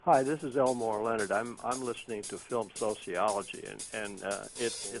Hi, this is Elmore Leonard. I'm listening to Film Sociology, and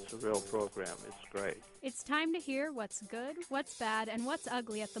it's a real program. It's great. It's time to hear what's good, what's bad, and what's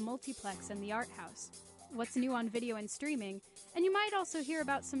ugly at the multiplex and the art house. What's new on video and streaming, and you might also hear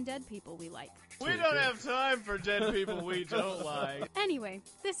about some dead people we like. We don't have time for dead people we don't like. Anyway,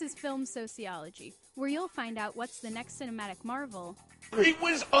 this is Film Sociology, where you'll find out what's the next cinematic marvel. It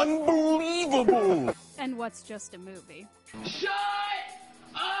was unbelievable! And what's just a movie. Shut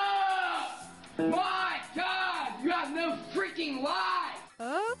up! My God, you have no freaking life!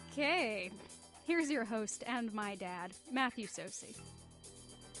 Okay, here's your host and my dad, Matthew Socey.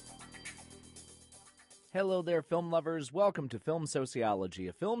 Hello there, film lovers. Welcome to Film Sociology,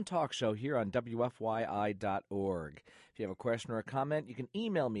 a film talk show here on WFYI.org. If you have a question or a comment, you can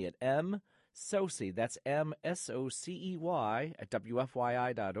email me at msocey, that's M-S-O-C-E-Y, at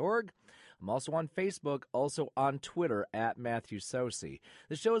WFYI.org. I'm also on Facebook, also on Twitter, at Matthew Socey.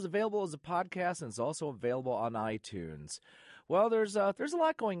 The show is available as a podcast, and it's also available on iTunes. Well, there's a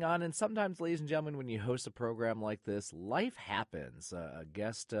lot going on, and sometimes, ladies and gentlemen, when you host a program like this, life happens. A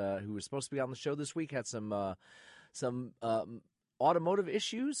guest who was supposed to be on the show this week had some automotive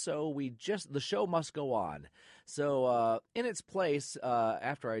issues, so the show must go on. So in its place,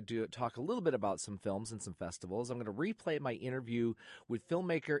 after I talk a little bit about some films and some festivals, I'm going to replay my interview with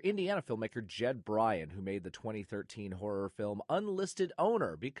Indiana filmmaker Jed Brian, who made the 2013 horror film Unlisted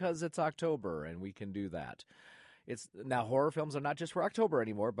Owner, because it's October and we can do that. Now, horror films are not just for October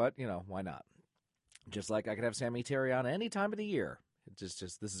anymore, but, why not? Just like I could have Sammy Terry on any time of the year. This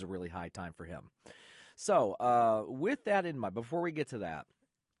is a really high time for him. So, with that in mind, before we get to that,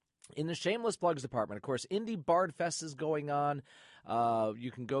 in the shameless plugs department, of course, Indie Bard Fest is going on.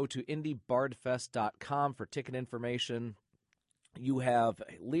 You can go to indiebardfest.com for ticket information. You have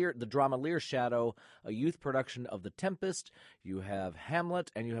the drama Lear Shadow, a youth production of The Tempest. You have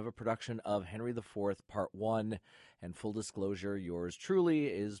Hamlet, and you have a production of Henry IV, Part 1. And full disclosure, yours truly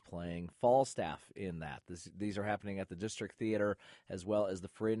is playing Falstaff in that. These are happening at the District Theater as well as the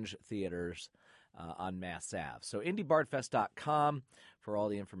Fringe Theaters on Mass Ave. So indiebardfest.com for all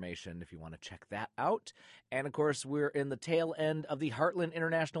the information if you want to check that out. And, of course, we're in the tail end of the Heartland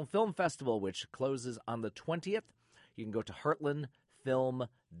International Film Festival, which closes on the 20th. You can go to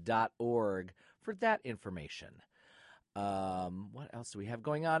heartlandfilm.org for that information. What else do we have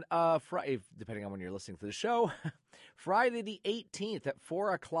going on? Friday, depending on when you're listening to the show, Friday the 18th at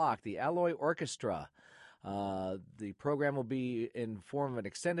 4 o'clock, the Alloy Orchestra. The program will be in form of an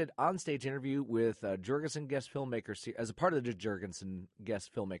extended onstage interview with Jurgensen Guest Filmmaker as a part of the Jurgensen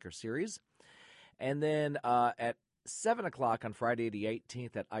Guest Filmmaker series. And then at 7 o'clock on Friday the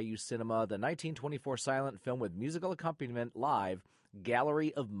 18th at IU Cinema, the 1924 silent film with musical accompaniment live,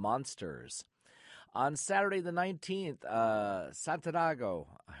 Gallery of Monsters. On Saturday the 19th, Santiago,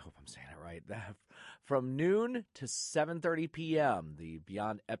 I hope I'm saying it right, from noon to 7:30 p.m., the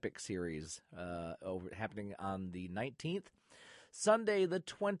Beyond Epic series happening on the 19th. Sunday the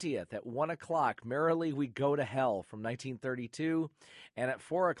 20th at 1 o'clock, Merrily We Go to Hell from 1932. And at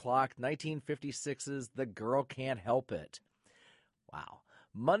 4 o'clock, 1956's The Girl Can't Help It. Wow.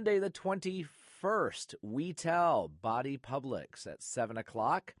 Monday the 21st, We Tell, Body Publics at 7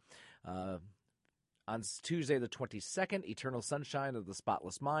 o'clock. On Tuesday the 22nd, Eternal Sunshine of the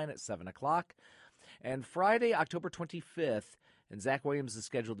Spotless Mind at 7 o'clock. And Friday, October 25th, and Zach Williams is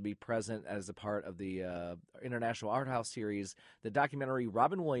scheduled to be present as a part of the International Art House series, the documentary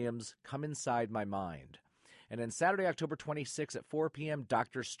Robin Williams, Come Inside My Mind. And then Saturday, October 26th at 4 p.m.,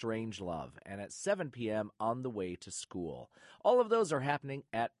 Dr. Strangelove. And at 7 p.m., On the Way to School. All of those are happening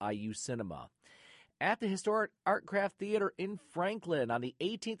at IU Cinema. At the Historic Art Craft Theater in Franklin on the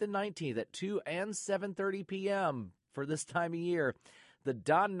 18th and 19th at 2 and 7:30 p.m. for this time of year, the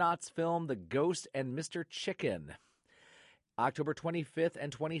Don Knotts film, The Ghost and Mr. Chicken. October 25th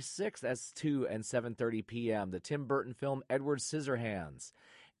and 26th, that's 2 and 7:30 p.m., the Tim Burton film, Edward Scissorhands.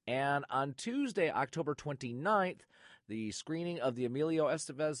 And on Tuesday, October 29th, the screening of the Emilio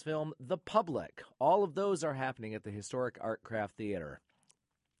Estevez film, The Public. All of those are happening at the Historic Art Craft Theater.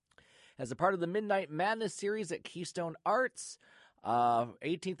 As a part of the Midnight Madness series at Keystone Arts,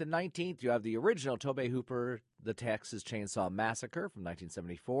 18th and 19th, you have the original Tobe Hooper, The Texas Chainsaw Massacre from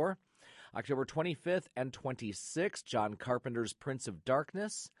 1974. October 25th and 26th, John Carpenter's Prince of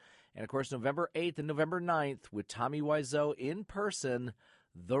Darkness. And, of course, November 8th and November 9th, with Tommy Wiseau in person,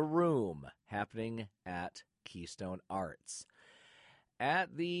 The Room, happening at Keystone Arts.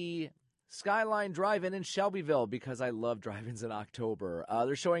 At the Skyline Drive-In in Shelbyville, because I love drive-ins in October.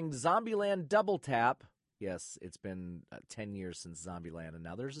 They're showing Zombieland Double Tap. Yes, it's been 10 years since Zombieland, and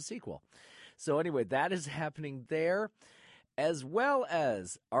now there's a sequel. So anyway, that is happening there. as well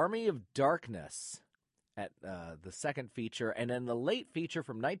as Army of Darkness at the second feature, and then the late feature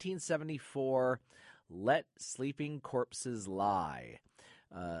from 1974, Let Sleeping Corpses Lie.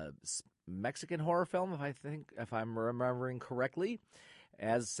 Mexican horror film, if I'm remembering correctly.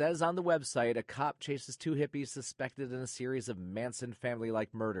 As says on the website, a cop chases two hippies suspected in a series of Manson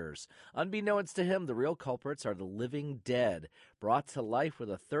family-like murders. Unbeknownst to him, the real culprits are the living dead, brought to life with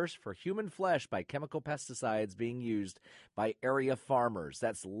a thirst for human flesh by chemical pesticides being used by area farmers.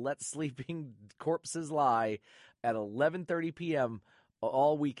 That's Let Sleeping Corpses Lie at 11:30 p.m.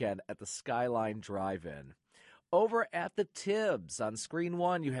 all weekend at the Skyline Drive-In. Over at the Tibbs, on Screen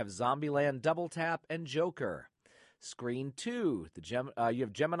 1, you have Zombieland Double Tap and Joker. Screen 2, you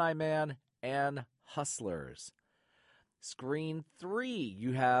have Gemini Man and Hustlers. Screen 3,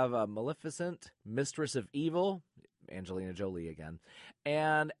 you have Maleficent, Mistress of Evil, Angelina Jolie again,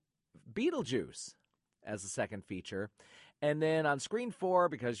 and Beetlejuice as the second feature. And then on Screen 4,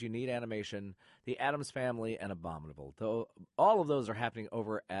 because you need animation, The Addams Family and Abominable. Though all of those are happening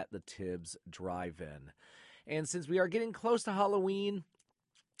over at the Tibbs Drive-In. And since we are getting close to Halloween,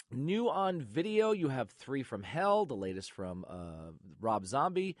 new on video, you have Three from Hell, the latest from Rob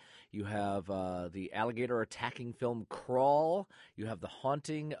Zombie. You have the alligator attacking film Crawl. You have The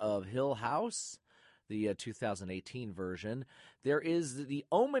Haunting of Hill House, the 2018 version. There is the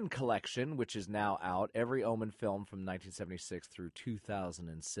Omen collection, which is now out, every Omen film from 1976 through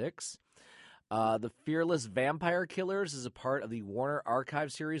 2006. The Fearless Vampire Killers is a part of the Warner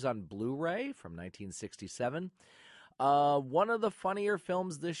Archive series on Blu-ray from 1967. One of the funnier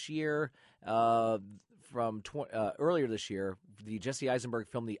films this year, earlier this year, the Jesse Eisenberg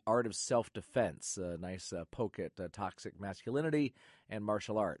film The Art of Self-Defense, a nice poke at toxic masculinity and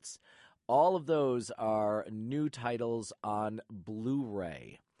martial arts. All of those are new titles on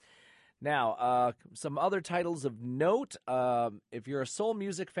Blu-ray. Now, some other titles of note. If you're a soul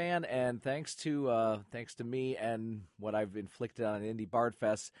music fan, and thanks to me and what I've inflicted on Indie Bard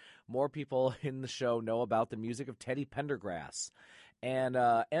Fest, more people in the show know about the music of Teddy Pendergrass. And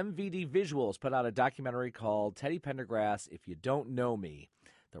MVD Visuals put out a documentary called Teddy Pendergrass, If You Don't Know Me,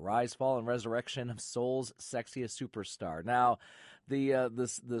 The Rise, Fall, and Resurrection of Soul's Sexiest Superstar. Now,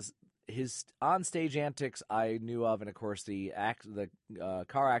 his onstage antics I knew of, and of course the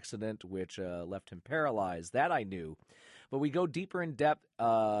car accident which left him paralyzed, that I knew. But we go deeper in depth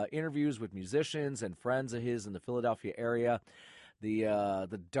interviews with musicians and friends of his in the Philadelphia area.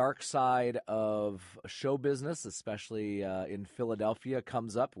 The dark side of show business, especially in Philadelphia,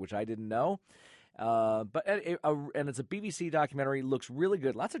 comes up, which I didn't know. And it's a BBC documentary. Looks really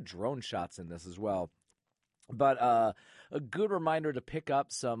good. Lots of drone shots in this as well. But a good reminder to pick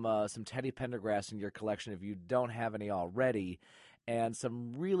up some Teddy Pendergrass in your collection if you don't have any already, and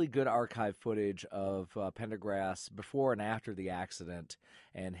some really good archive footage of Pendergrass before and after the accident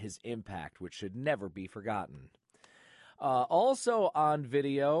and his impact, which should never be forgotten. Also on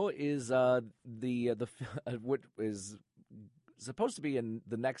video is what is supposed to be in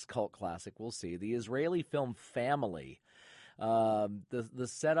the next cult classic. We'll see, the Israeli film Family. The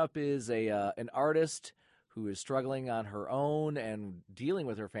setup is an artist who is struggling on her own and dealing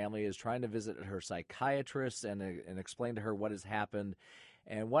with her family, is trying to visit her psychiatrist and explain to her what has happened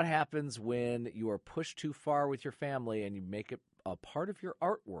and what happens when you are pushed too far with your family and you make it a part of your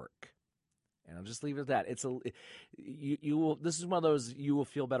artwork. And I'll just leave it at that. This is one of those you will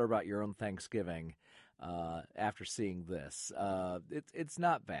feel better about your own Thanksgiving after seeing this. It's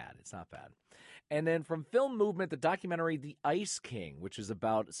not bad. It's not bad. And then from Film Movement, the documentary The Ice King, which is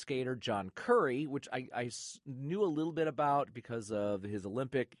about skater John Curry, which I knew a little bit about because of his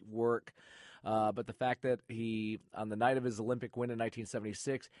Olympic work. But the fact that he, on the night of his Olympic win in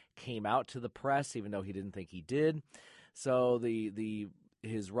 1976, came out to the press, even though he didn't think he did. So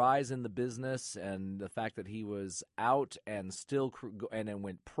his rise in the business and the fact that he was out and and then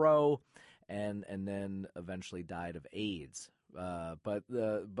went pro and then eventually died of AIDS. But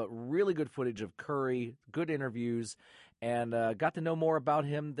really good footage of Curry, good interviews, and got to know more about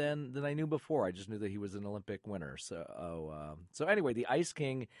him than I knew before. I just knew that he was an Olympic winner. So anyway, The Ice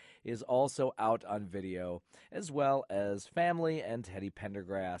King is also out on video, as well as Family and Teddy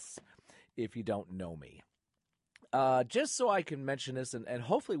Pendergrass, If You Don't Know Me. Just so I can mention this, and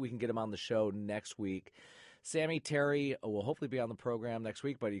hopefully we can get him on the show next week. Sammy Terry will hopefully be on the program next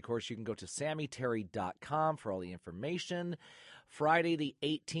week, but of course you can go to SammyTerry.com for all the information. Friday the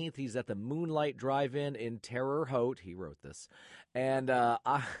 18th, he's at the Moonlight Drive-In in Terre Haute. He wrote this. And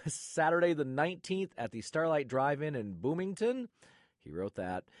Saturday the 19th at the Starlight Drive-In in Bloomington. He wrote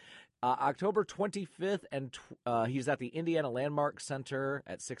that. October 25th, and he's at the Indiana Landmark Center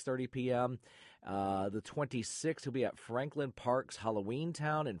at 6:30 p.m. The 26th, he'll be at Franklin Park's Halloween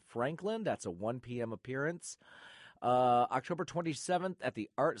Town in Franklin. That's a 1 p.m. appearance. October 27th at the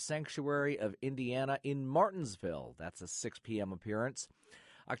Art Sanctuary of Indiana in Martinsville. That's a 6 p.m. appearance.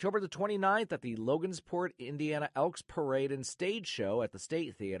 October the 29th at the Logansport, Indiana Elks Parade and Stage Show at the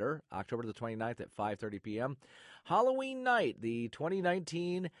State Theater. October the 29th at 5:30 p.m. Halloween night, the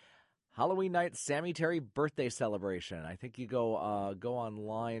 2019 Halloween night Sammy Terry birthday celebration. I think you go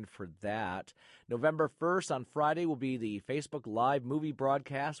online for that. November 1st on Friday will be the Facebook Live movie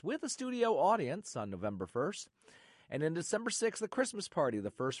broadcast with a studio audience on November 1st. And then December 6th, the Christmas party, the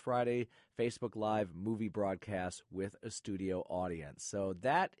first Friday Facebook Live movie broadcast with a studio audience. So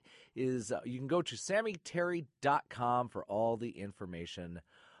that is, you can go to SammyTerry.com for all the information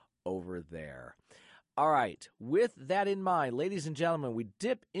over there. All right, with that in mind, ladies and gentlemen, we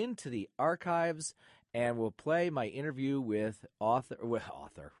dip into the archives and we'll play my interview with Indiana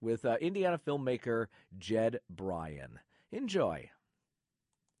filmmaker Jed Brian. Enjoy.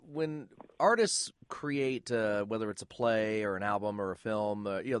 When artists create, whether it's a play or an album or a film,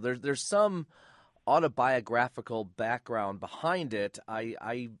 there's some autobiographical background behind it.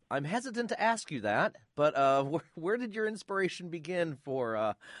 I'm hesitant to ask you that, but where did your inspiration begin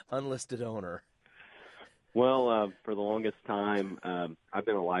for Unlisted Owner? Well, for the longest time, I've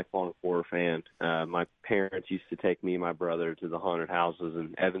been a lifelong horror fan. My parents used to take me and my brother to the haunted houses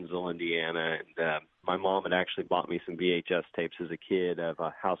in Evansville, Indiana, and my mom had actually bought me some VHS tapes as a kid of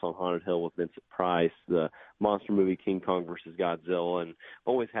House on Haunted Hill with Vincent Price, the monster movie King Kong versus Godzilla, and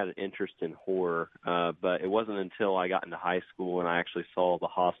always had an interest in horror. But it wasn't until I got into high school and I actually saw the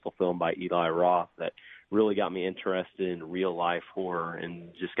Hostel film by Eli Roth that really got me interested in real-life horror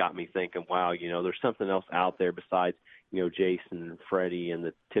and just got me thinking, wow, there's something else out there besides, Jason and Freddy and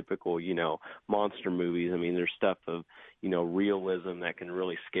the typical, monster movies. I mean, there's stuff of, realism that can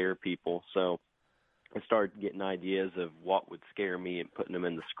really scare people. So I started getting ideas of what would scare me and putting them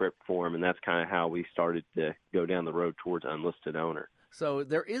in the script form, and that's kind of how we started to go down the road towards Unlisted Owner. So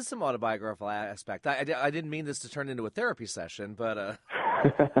there is some autobiographical aspect. I didn't mean this to turn into a therapy session, but...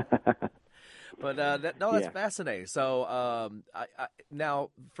 But that's fascinating. So now,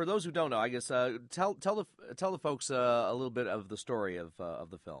 for those who don't know, I guess tell the folks a little bit of the story of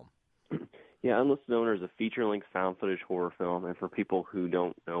the film. Yeah, Unlisted Owner is a feature-length found footage horror film, and for people who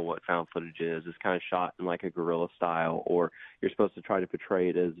don't know what found footage is, it's kind of shot in like a guerrilla style, or you're supposed to try to portray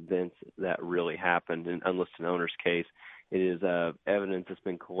it as events that really happened. In Unlisted Owner's case, it is evidence that's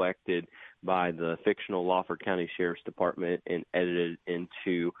been collected by the fictional Lawford County Sheriff's Department and edited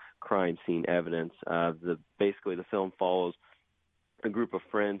into crime scene evidence. Basically, the film follows a group of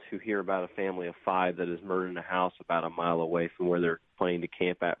friends who hear about a family of 5 that is murdered in a house about a mile away from where they're planning to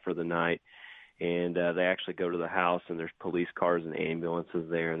camp at for the night. And they actually go to the house, and there's police cars and ambulances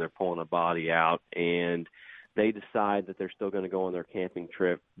there, and they're pulling a body out. And they decide that they're still going to go on their camping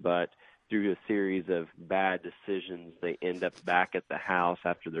trip, but through a series of bad decisions, they end up back at the house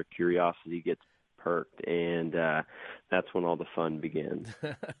after their curiosity gets perked, and that's when all the fun begins.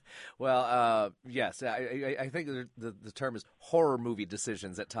 Well, yes, I think the term is horror movie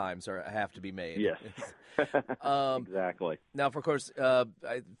decisions at times have to be made. Yes, exactly. Now, of course,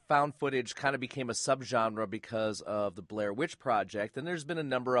 found footage kind of became a subgenre because of the Blair Witch Project, and there's been a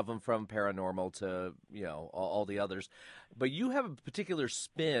number of them from paranormal to all the others. But you have a particular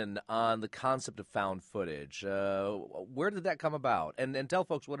spin on the concept of found footage. Where did that come about? And tell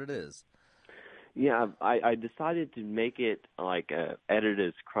folks what it is. Yeah, I decided to make it edited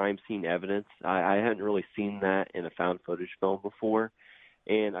as crime scene evidence. I hadn't really seen that in a found footage film before,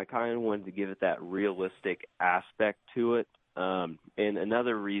 and I kind of wanted to give it that realistic aspect to it. And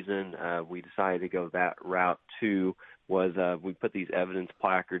another reason we decided to go that route too was we put these evidence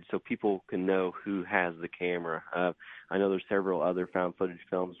placards so people can know who has the camera. I know there's several other found footage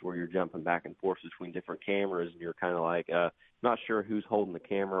films where you're jumping back and forth between different cameras, and you're kind of like not sure who's holding the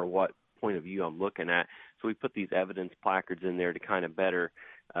camera or what point of view I'm looking at. So we put these evidence placards in there to kind of better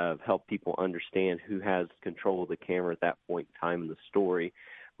help people understand who has control of the camera at that point in time in the story.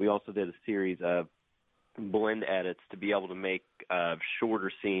 We also did a series of blend edits to be able to make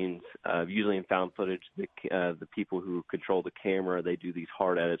shorter scenes. Usually in found footage, the people who control the camera, they do these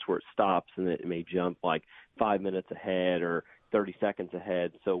hard edits where it stops and it may jump like 5 minutes ahead or 30 seconds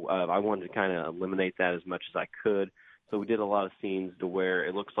ahead. So I wanted to kind of eliminate that as much as I could. So we did a lot of scenes to where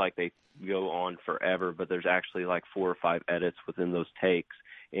it looks like they go on forever, but there's actually like 4 or 5 edits within those takes.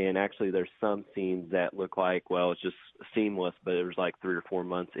 And actually there's some scenes that look like, well, it's just seamless, but it was like 3 or 4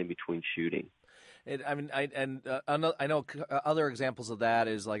 months in between shooting. I know other examples of that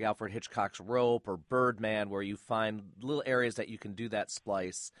is like Alfred Hitchcock's Rope or Birdman, where you find little areas that you can do that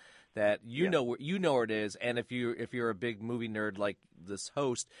splice that you know where it is, and if you're a big movie nerd like this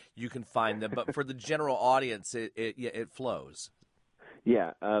host, you can find them. But for the general audience, it flows.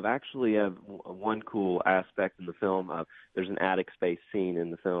 Yeah, actually, one cool aspect in the film, there's an attic space scene in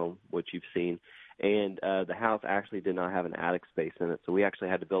the film, which you've seen, and the house actually did not have an attic space in it, so we actually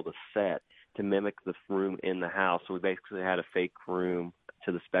had to build a set to mimic the room in the house. So we basically had a fake room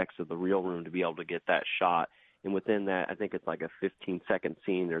to the specs of the real room to be able to get that shot. And within that, I think it's like a 15-second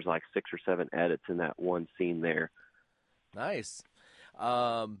scene. There's like 6 or 7 edits in that one scene there. Nice.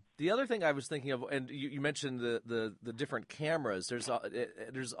 The other thing I was thinking of, and you mentioned the different cameras. There's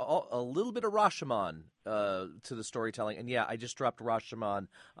a little bit of Rashomon to the storytelling, and yeah, I just dropped Rashomon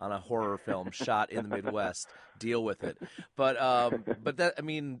on a horror film shot in the Midwest. Deal with it. But that, I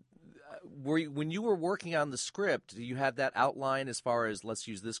mean, when you were working on the script, you had that outline as far as let's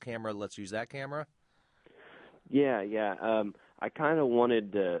use this camera, let's use that camera. Yeah. I kind of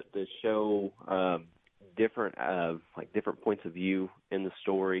wanted to show different points of view in the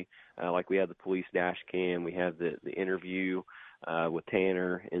story. Like we have the police dash cam, we have the interview with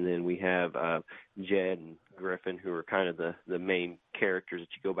Tanner, and then we have Jed and Griffin, who are kind of the main characters that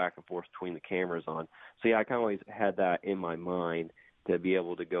you go back and forth between the cameras on. So yeah, I kind of always had that in my mind to be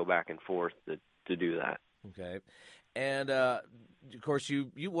able to go back and forth to do that. Okay. And of course,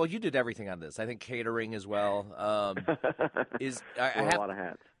 you did everything on this. I think catering as well. A lot of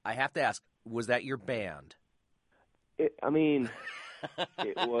hats. I have to ask, was that your band? It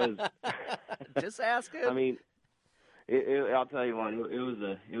was. Just asking. I mean, I'll tell you what. It was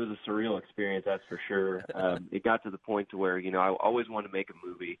a surreal experience, that's for sure. It got to the point to where I always wanted to make a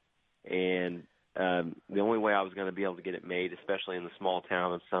movie, and the only way I was going to be able to get it made, especially in the small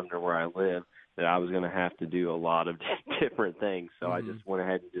town of Sumner where I live, that I was going to have to do a lot of different things. So I just went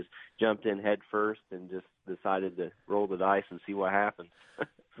ahead and just jumped in head first and just decided to roll the dice and see what happens.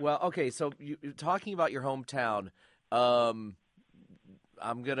 Well, okay, so talking about your hometown, I'm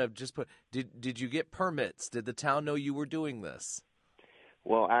going to just put, did you get permits? Did the town know you were doing this?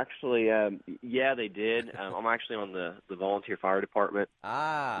 Well, actually, yeah, they did. I'm actually on the volunteer fire department.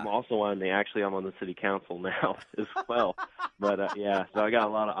 I'm also I'm on the city council now as well. But yeah, so I got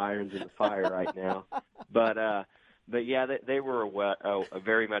a lot of irons in the fire right now. But yeah, they were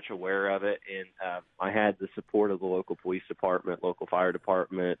very much aware of it, and I had the support of the local police department, local fire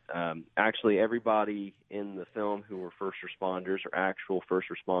department. Actually, everybody in the film who were first responders are actual first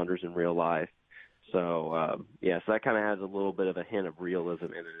responders in real life. So, so that kind of has a little bit of a hint of realism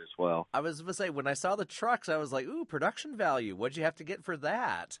in it as well. I was going to say, when I saw the trucks, I was like, ooh, production value. What'd you have to get for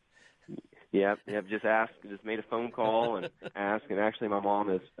that? Yeah, just made a phone call and asked. And actually, my mom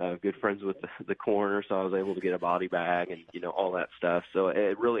is good friends with the coroner, so I was able to get a body bag and, all that stuff. So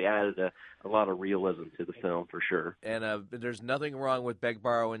it really added a lot of realism to the film for sure. And there's nothing wrong with beg,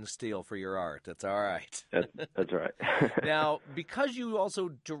 borrow, and steal for your art. That's all right. That's right. Now, because you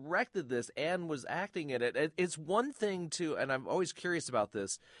also directed this and was acting in it, it's one thing to, and I'm always curious about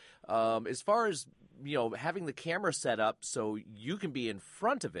this, as far as having the camera set up so you can be in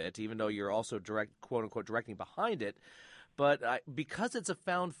front of it, even though you're also quote unquote directing behind it. But because it's a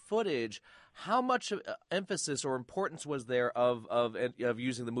found footage, how much emphasis or importance was there of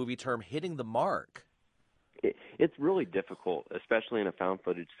using the movie term hitting the mark? It's really difficult, especially in a found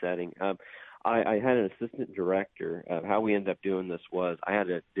footage setting. I had an assistant director. How we ended up doing this was I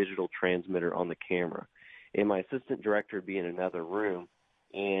had a digital transmitter on the camera, and my assistant director would be in another room.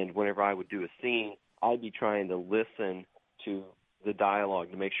 And whenever I would do a scene, I'd be trying to listen to the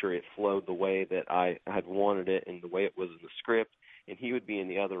dialogue to make sure it flowed the way that I had wanted it and the way it was in the script. And he would be in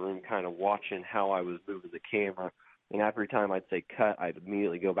the other room kind of watching how I was moving the camera. And every time I'd say cut, I'd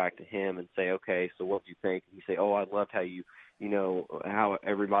immediately go back to him and say, okay, so what do you think? And he'd say, oh, I loved how how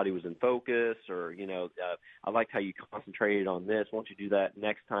everybody was in focus, or, I liked how you concentrated on this. Why don't you do that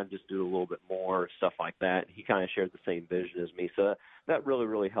next time? Just do a little bit more, stuff like that. He kind of shared the same vision as me. So that really,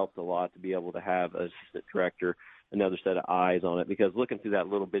 really helped a lot to be able to have an assistant director, another set of eyes on it, because looking through that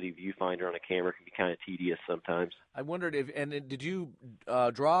little bitty viewfinder on a camera can be kind of tedious sometimes. I wondered did you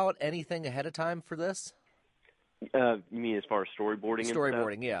draw out anything ahead of time for this? You mean as far as storyboarding?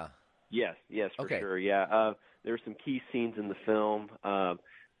 Storyboarding, yeah. Yes, for okay. Sure, yeah. There were some key scenes in the film. Let's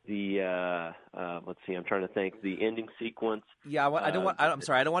see, I'm trying to think. The ending sequence. Yeah, I'm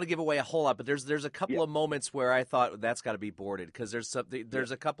sorry, I don't want to give away a whole lot, but there's a couple of moments where I thought that's got to be boarded, because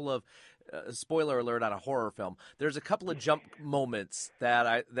there's a couple of spoiler alert on a horror film. There's a couple of jump moments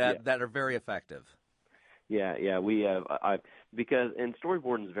that are very effective. Yeah. and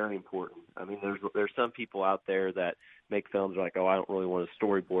storyboarding is very important. I mean, there's some people out there that make films like, oh, I don't really want a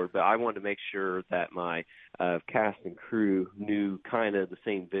storyboard, but I wanted to make sure that my cast and crew knew kind of the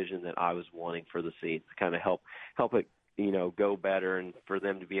same vision that I was wanting for the scene to kind of help it, go better, and for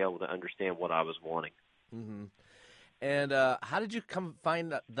them to be able to understand what I was wanting. Mm-hmm. And how did you come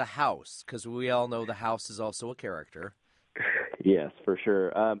find the house? Because we all know the house is also a character. Yes, for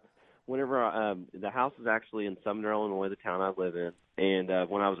sure. Whenever the house is actually in Sumner, Illinois, the town I live in, and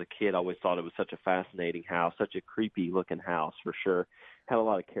when I was a kid, I always thought it was such a fascinating house, such a creepy-looking house for sure. Had a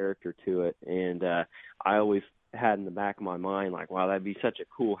lot of character to it, and I always had in the back of my mind, like, wow, that'd be such a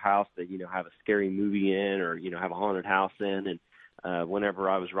cool house to, have a scary movie in, or have a haunted house in. And whenever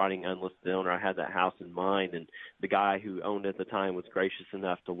I was writing Unlisted Owner, I had that house in mind, and the guy who owned it at the time was gracious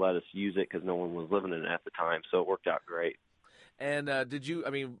enough to let us use it because no one was living in it at the time, so it worked out great. And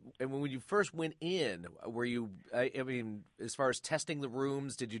when you first went in, were you, as far as testing the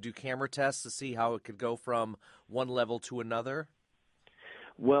rooms, did you do camera tests to see how it could go from one level to another?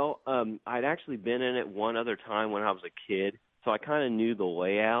 Well, I'd actually been in it one other time when I was a kid, so I kind of knew the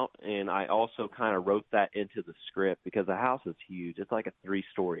layout, and I also kind of wrote that into the script because the house is huge. It's like a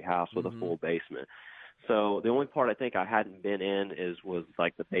 3-story house with a full basement. So the only part I think I hadn't been in was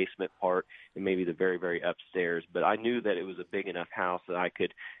like the basement part and maybe the very, very upstairs. But I knew that it was a big enough house that I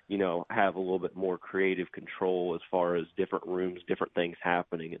could, have a little bit more creative control as far as different rooms, different things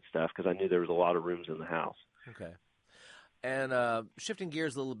happening and stuff, because I knew there was a lot of rooms in the house. Okay. And shifting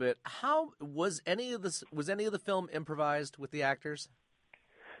gears a little bit, how was any of the film improvised with the actors?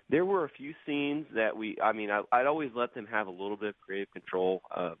 There were a few scenes that I'd always let them have a little bit of creative control.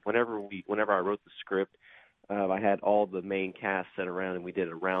 Whenever I wrote the script, I had all the main cast set around and we did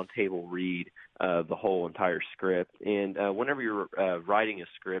a round table read of the whole entire script. And whenever you're writing a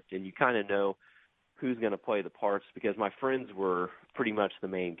script and you kind of know who's going to play the parts, because my friends were pretty much the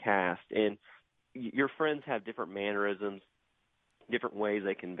main cast, and your friends have different mannerisms, different ways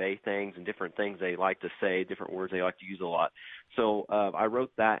they convey things, and different things they like to say, different words they like to use a lot. So I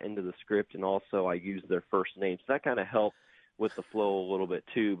wrote that into the script, and also I used their first names. So that kind of helped with the flow a little bit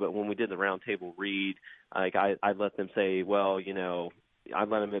too. But when we did the round table read, I let them say, well, I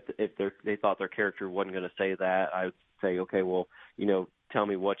let them, if they thought their character wasn't going to say that, I would say, okay, well, tell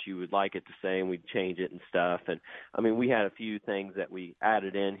me what you would like it to say, and we'd change it and stuff. And we had a few things that we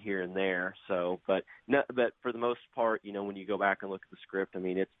added in here and there. So, but for the most part, when you go back and look at the script,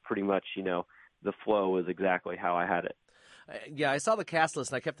 it's pretty much, the flow is exactly how I had it. Yeah, I saw the cast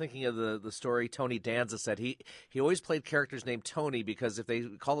list, and I kept thinking of the story Tony Danza said. He always played characters named Tony because if they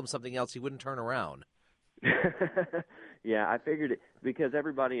called him something else, he wouldn't turn around. Yeah, I figured it because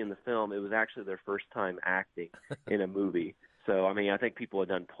everybody in the film, it was actually their first time acting in a movie. So, I think people had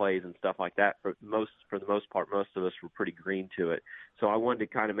done plays and stuff like that. For the most part, most of us were pretty green to it. So I wanted to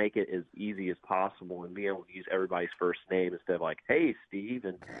kind of make it as easy as possible and be able to use everybody's first name instead of like, hey, Steve,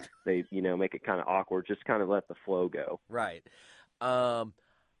 and they, make it kind of awkward. Just kind of let the flow go. Right. So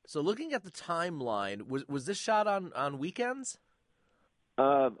looking at the timeline, was this shot on weekends?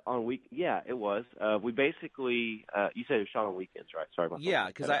 Yeah, it was. We basically, you said it was shot on weekends, right? Sorry about that. Yeah,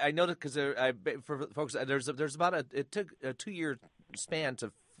 because I noticed, for folks, there's about it took a 2-year span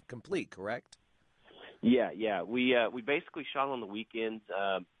to complete, correct? Yeah. We basically shot on the weekends.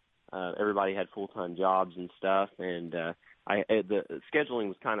 Everybody had full-time jobs and stuff, and the scheduling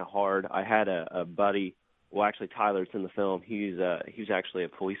was kind of hard. I had a buddy. Well, actually, Tyler's in the film. He was actually a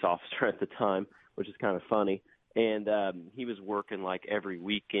police officer at the time, which is kind of funny. And he was working like every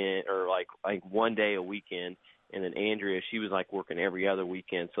weekend, or like one day a weekend. And then Andrea, she was like working every other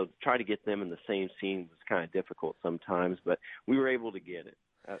weekend. So to try to get them in the same scene was kind of difficult sometimes, but we were able to get it.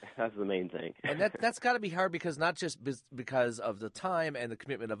 That's the main thing. And that's got to be hard because not just because of the time and the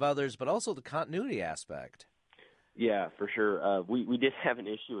commitment of others, but also the continuity aspect. Yeah, for sure. We did have an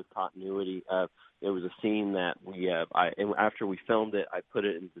issue with continuity. There was a scene that after we filmed it, I put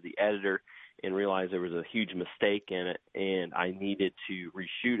it into the editor and realized there was a huge mistake in it, and I needed to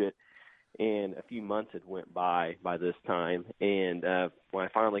reshoot it. And a few months had went by this time, and when I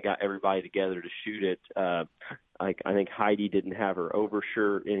finally got everybody together to shoot it, I think Heidi didn't have her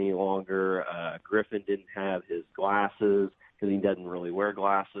overshirt any longer. Griffin didn't have his glasses because he doesn't really wear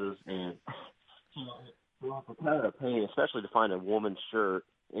glasses, and it was kind of a pain, especially to find a woman's shirt.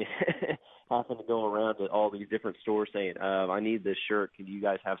 Having to go around to all these different stores saying, I need this shirt. Can you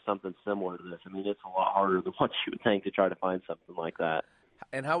guys have something similar to this? It's a lot harder than what you would think to try to find something like that.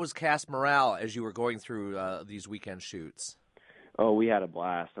 And how was cast morale as you were going through these weekend shoots? Oh, we had a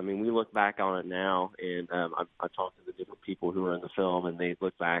blast. I mean, we look back on it now, and I talked to the different people who were in the film, and they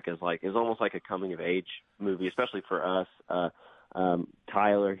look back as like it's almost like a coming of age movie, especially for us.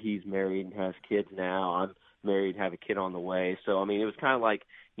 Tyler, he's married and has kids now. I'm married, have a kid on the way. So I mean, it was kind of like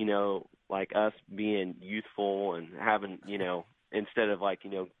like us being youthful and having instead of like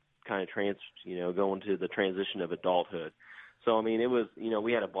kind of going to the transition of adulthood. So, I mean, it was,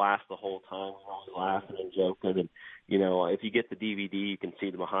 we had a blast the whole time. We were always laughing and joking. And, if you get the DVD, you can see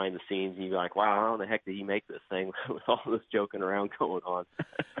the behind the scenes, and you're like, wow, how the heck did he make this thing with all this joking around going on?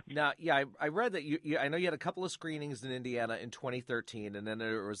 Now, yeah, I read that I know you had a couple of screenings in Indiana in 2013, and then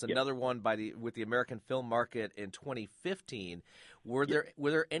there was another one with the American Film Market in 2015. Were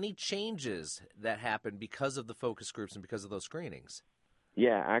there any changes that happened because of the focus groups and because of those screenings?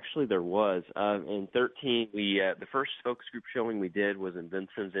 Yeah, actually there was. In 13, the first focus group showing we did was in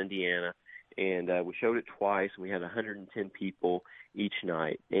Vincennes, Indiana, and we showed it twice. We had 110 people each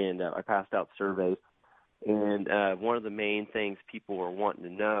night, and I passed out surveys. And one of the main things people were wanting to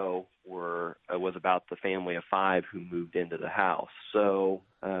know was about the family of 5 who moved into the house. So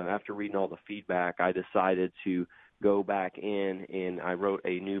after reading all the feedback, I decided to go back in, and I wrote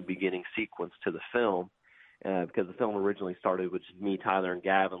a new beginning sequence to the film. Because the film originally started with me, Tyler, and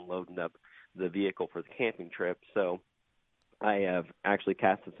Gavin loading up the vehicle for the camping trip. So I have actually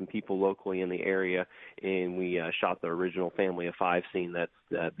casted some people locally in the area, and we shot the original family of 5 scene that's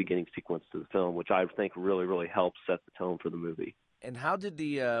the beginning sequence to the film, which I think really, really helps set the tone for the movie. And how did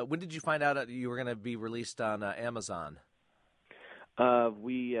when did you find out that you were going to be released on Amazon?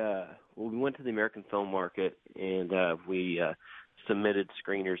 We went to the American Film Market, and we submitted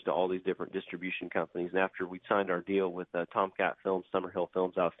screeners to all these different distribution companies. And after we signed our deal with Tomcat Films, Summerhill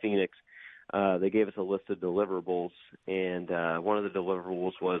Films out of Phoenix, they gave us a list of deliverables, and one of the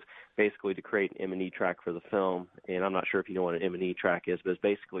deliverables was basically to create an M&E track for the film. And I'm not sure if you know what an M&E track is, but it's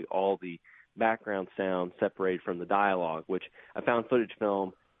basically all the background sound separated from the dialogue, which a found footage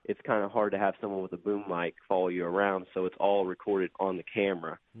film, it's kind of hard to have someone with a boom mic follow you around, so it's all recorded on the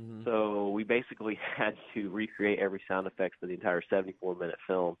camera. Mm-hmm. So we basically had to recreate every sound effect for the entire 74-minute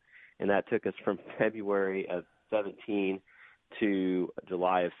film, and that took us from February of 17 to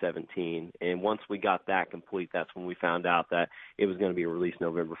July of 17. And once we got that complete, that's when we found out that it was going to be released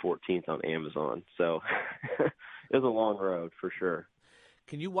November 14th on Amazon. So it was a long road for sure.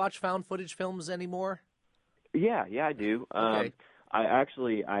 Can you watch found footage films anymore? Yeah, I do. Okay.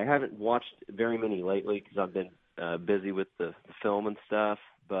 I haven't watched very many lately because I've been busy with the film and stuff,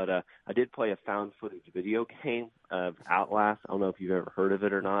 but I did play a found footage video game of Outlast. I don't know if you've ever heard of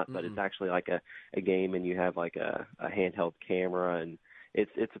it or not, but it's actually like a game, and you have like a handheld camera, and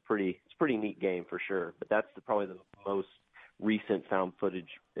it's a pretty neat game for sure. But that's probably the most recent found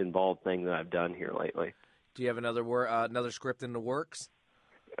footage involved thing that I've done here lately. Do you have another script in the works?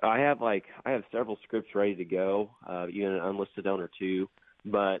 I have several scripts ready to go, even an Unlisted Owner too,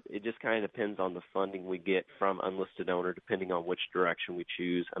 but it just kind of depends on the funding we get from Unlisted Owner, depending on which direction we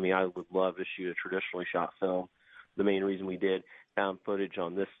choose. I mean, I would love to shoot a traditionally shot film. The main reason we did found footage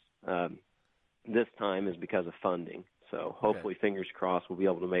on this time is because of funding. So hopefully, fingers crossed, we'll be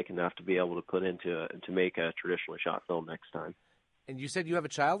able to make enough to be able to put into to make a traditionally shot film next time. And you said you have a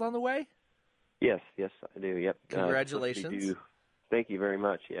child on the way? Yes, I do. Yep. Congratulations. Thank you very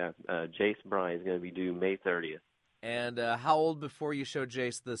much. Yeah, Jed Brian is going to be due May 30th. And how old before you show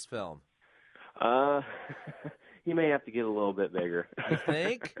Jace this film? He may have to get a little bit bigger. You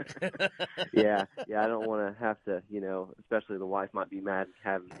think? Yeah. I don't want to have to, especially the wife might be mad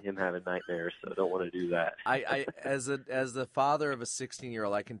having nightmares, so I don't want to do that. I as the father of a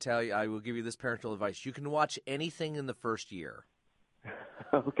 16-year-old, I can tell you, I will give you this parental advice: you can watch anything in the first year.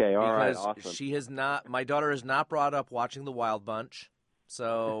 Okay, all right, awesome. My daughter is not brought up watching The Wild Bunch,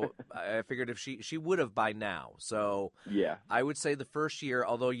 so I figured if she would have by now. So yeah, I would say the first year,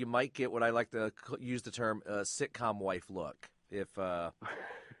 although you might get what I like to use the term sitcom wife look. But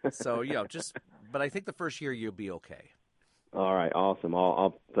I think the first year you'll be okay. All right, awesome.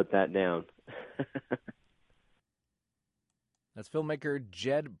 I'll put that down. That's filmmaker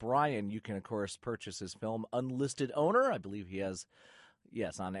Jed Brian. You can, of course, purchase his film Unlisted Owner. I believe he has,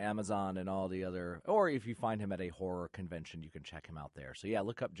 on Amazon and all the other, or if you find him at a horror convention, you can check him out there. So,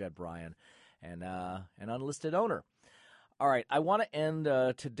 look up Jed Brian and Unlisted Owner. All right, I want to end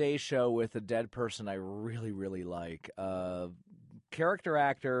today's show with a dead person I really, really like. Character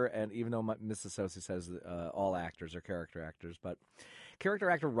actor, and even though Mrs. Socey says all actors are character actors, but character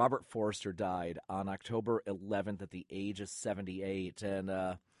actor Robert Forster died on October 11th at the age of 78.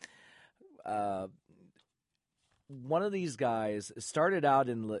 And one of these guys started out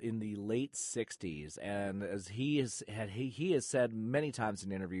in the late 60s, and as he has said many times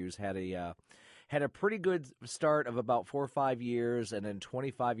in interviews, had a pretty good start of about 4 or 5 years, and then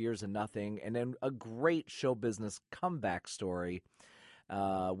 25 years of nothing, and then a great show business comeback story,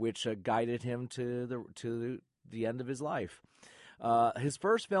 which guided him to the end of his life. His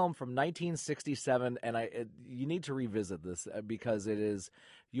first film from 1967, and you need to revisit this because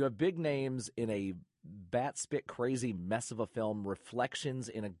you have big names in a bat-spit crazy mess of a film, Reflections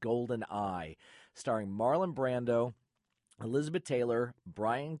in a Golden Eye, starring Marlon Brando, Elizabeth Taylor,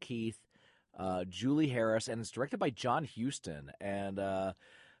 Brian Keith, Julie Harris, and it's directed by John Huston. And a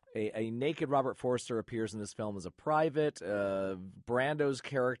naked Robert Forster appears in this film as a private. Brando's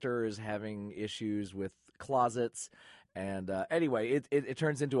character is having issues with closets. And anyway, it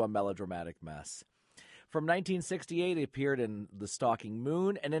turns into a melodramatic mess. From 1968, he appeared in The Stalking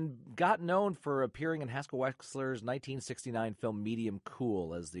Moon, and then got known for appearing in Haskell Wexler's 1969 film Medium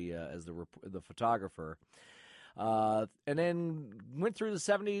Cool as the photographer. And then went through the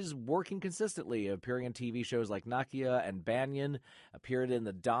 70s working consistently, appearing in TV shows like Nakia and Banyan, appeared in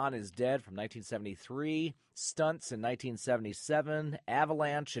The Dawn is Dead from 1973, Stunts in 1977,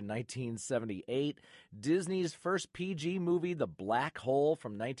 Avalanche in 1978, Disney's first PG movie, The Black Hole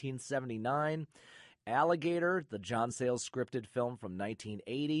from 1979, Alligator, the John Sayles scripted film from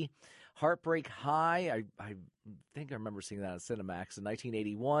 1980, Heartbreak High, I think I remember seeing that on Cinemax in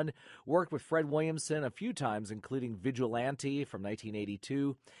 1981. Worked with Fred Williamson a few times, including Vigilante from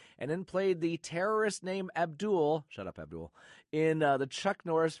 1982, and then played the terrorist named Abdul, shut up Abdul, in the Chuck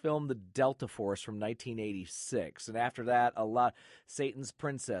Norris film The Delta Force from 1986. And after that, a lot, Satan's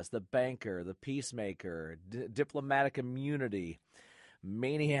Princess, The Banker, The Peacemaker, Diplomatic Immunity,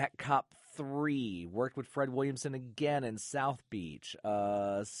 Maniac Cop 3, worked with Fred Williamson again in South Beach,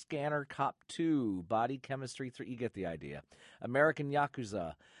 Scanner Cop 2, Body Chemistry 3, you get the idea. American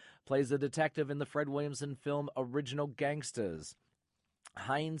Yakuza, plays the detective in the Fred Williamson film Original Gangstas,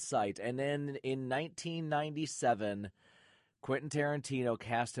 Hindsight, and then in 1997, Quentin Tarantino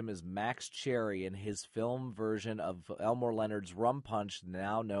cast him as Max Cherry in his film version of Elmore Leonard's Rum Punch,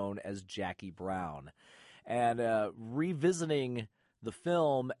 now known as Jackie Brown. And revisiting the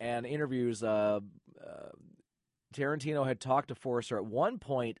film and interviews, Tarantino had talked to Forster at one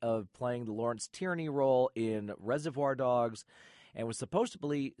point of playing the Lawrence Tierney role in Reservoir Dogs, and was supposed to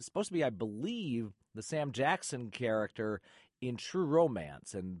be, I believe, the Sam Jackson character in True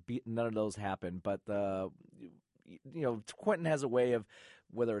Romance, and none of those happened. But Quentin has a way of,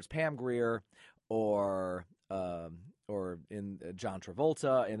 whether it's Pam Grier or in John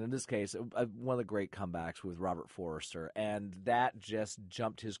Travolta, and in this case, one of the great comebacks with Robert Forster, and that just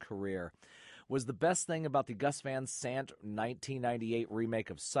jumped his career. Was the best thing about the Gus Van Sant 1998 remake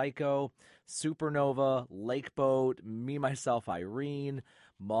of Psycho, Supernova, Lake Boat, Me, Myself, Irene,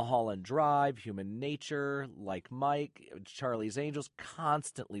 Mulholland Drive, Human Nature, Like Mike, Charlie's Angels,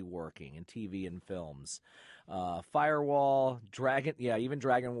 constantly working in TV and films. Firewall, even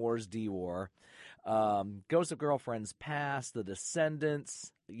Dragon Wars D-War. Ghost of Girlfriends Past, The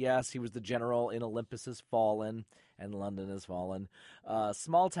Descendants. Yes, he was the general in Olympus Has Fallen and London Has Fallen.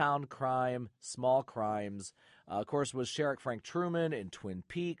 Small Town Crime, Small Crimes. Of course, was Sheriff Frank Truman in Twin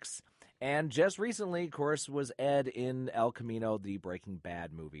Peaks. And just recently, of course, was Ed in El Camino, the Breaking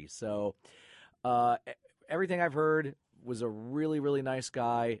Bad movie. So everything I've heard, was a really, really nice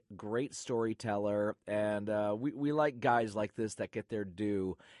guy, great storyteller, and we like guys like this that get their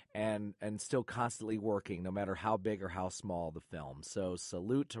due and still constantly working, no matter how big or how small the film. So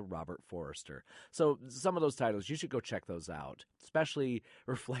salute to Robert Forster. So some of those titles, you should go check those out, especially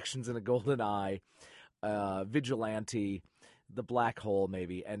Reflections in a Golden Eye, Vigilante, The Black Hole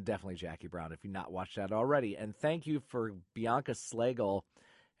maybe, and definitely Jackie Brown if you've not watched that already. And thank you for Bianca Slagle,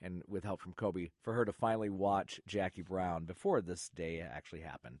 and with help from Kobe, for her to finally watch Jackie Brown before this day actually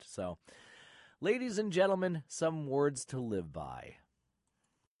happened. So, ladies and gentlemen, some words to live by.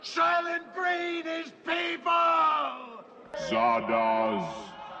 Silent breed is people! Zardoz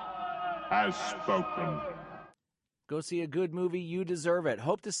has spoken. Go see a good movie. You deserve it.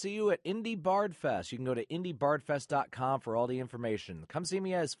 Hope to see you at Indie Bard Fest. You can go to indiebardfest.com for all the information. Come see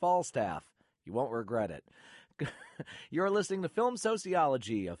me as Falstaff. You won't regret it. You're listening to Film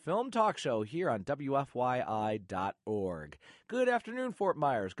Sociology, a film talk show here on WFYI.org. Good afternoon, Fort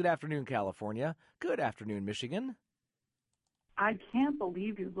Myers. Good afternoon, California. Good afternoon, Michigan. I can't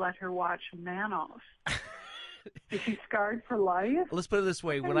believe you let her watch Manos. Is she scarred for life? Let's put it this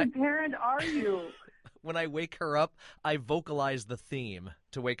way. What kind of parent are you? When I wake her up, I vocalize the theme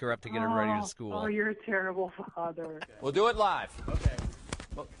to wake her up to get her ready to school. Oh, you're a terrible father. We'll do it live. Okay.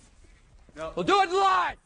 We'll do it live!